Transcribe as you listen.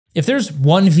If there's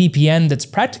one VPN that's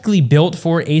practically built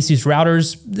for Asus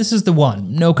routers, this is the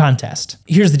one, no contest.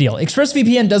 Here's the deal,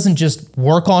 ExpressVPN doesn't just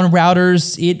work on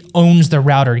routers, it owns the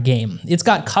router game. It's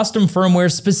got custom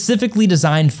firmware specifically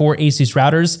designed for Asus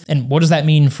routers, and what does that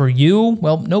mean for you?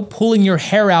 Well, no pulling your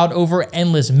hair out over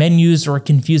endless menus or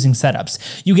confusing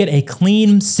setups. You get a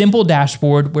clean, simple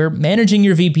dashboard where managing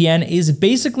your VPN is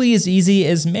basically as easy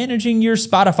as managing your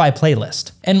Spotify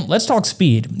playlist. And let's talk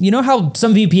speed. You know how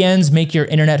some VPNs make your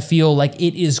internet feel like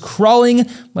it is crawling?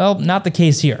 Well, not the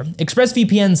case here.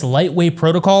 ExpressVPN's lightweight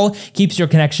protocol keeps your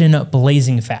connection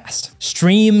blazing fast.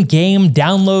 Stream, game,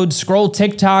 download, scroll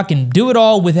TikTok, and do it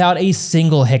all without a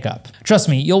single hiccup. Trust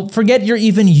me, you'll forget you're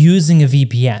even using a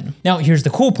VPN. Now, here's the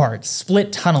cool part,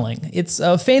 split tunneling. It's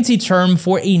a fancy term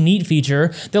for a neat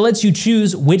feature that lets you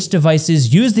choose which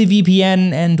devices use the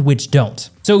VPN and which don't.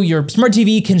 So your smart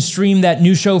TV can stream that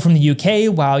new show from the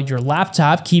UK while your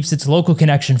laptop keeps its local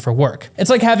connection for work.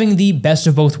 It's like having the best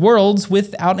of both worlds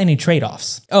without any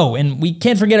trade-offs. Oh, and we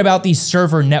can't forget about the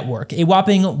server network, a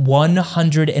whopping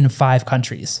 105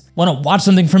 countries. Want to watch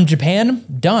something from Japan?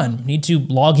 Done. Need to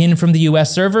log in from the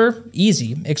US server?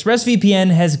 Easy.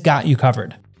 ExpressVPN has got you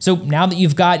covered. So now that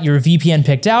you've got your VPN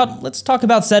picked out, let's talk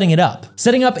about setting it up.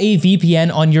 Setting up a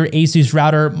VPN on your Asus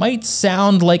router might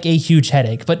sound like a huge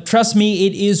headache, but trust me,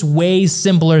 it is way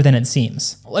simpler than it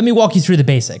seems. Let me walk you through the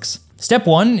basics. Step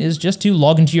 1 is just to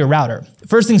log into your router.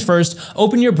 First things first,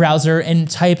 open your browser and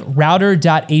type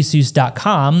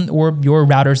router.asus.com or your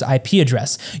router's IP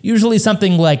address, usually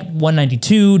something like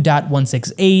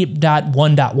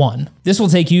 192.168.1.1. This will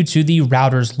take you to the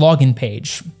router's login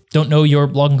page. Don't know your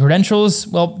login credentials?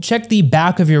 Well, check the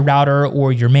back of your router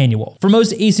or your manual. For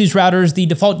most Asus routers, the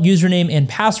default username and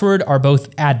password are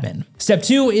both admin. Step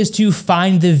 2 is to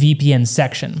find the VPN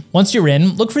section. Once you're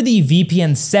in, look for the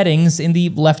VPN settings in the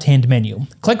left-hand menu.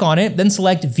 Click on it, then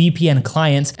select VPN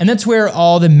clients, and that's where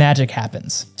all the magic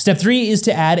happens. Step 3 is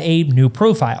to add a new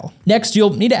profile. Next,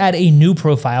 you'll need to add a new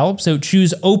profile, so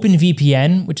choose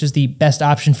OpenVPN, which is the best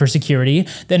option for security,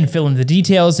 then fill in the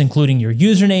details, including your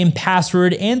username,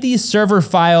 password, and the server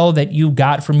file that you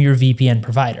got from your VPN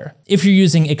provider. If you're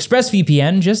using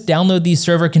ExpressVPN, just download the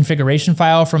server configuration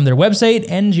file from their website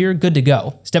and you're good to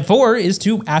go. Step 4 is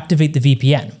to activate the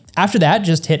VPN. After that,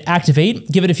 just hit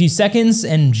activate, give it a few seconds,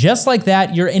 and just like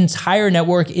that, your entire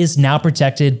network is now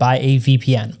protected by a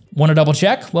VPN. Want to double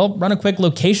check? Well, run a quick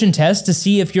location test to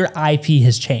see if your IP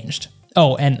has changed.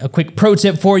 Oh, and a quick pro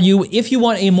tip for you, if you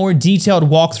want a more detailed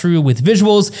walkthrough with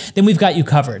visuals, then we've got you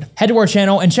covered. Head to our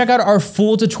channel and check out our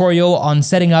full tutorial on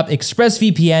setting up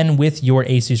ExpressVPN with your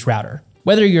Asus router.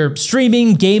 Whether you're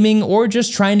streaming, gaming, or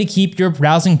just trying to keep your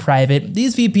browsing private,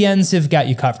 these VPNs have got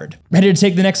you covered. Ready to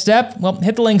take the next step? Well,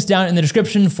 hit the links down in the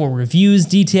description for reviews,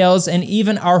 details, and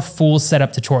even our full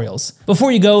setup tutorials.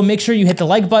 Before you go, make sure you hit the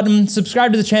like button,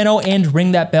 subscribe to the channel, and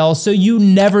ring that bell so you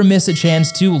never miss a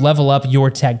chance to level up your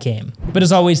tech game. But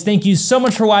as always, thank you so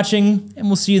much for watching, and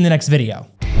we'll see you in the next video.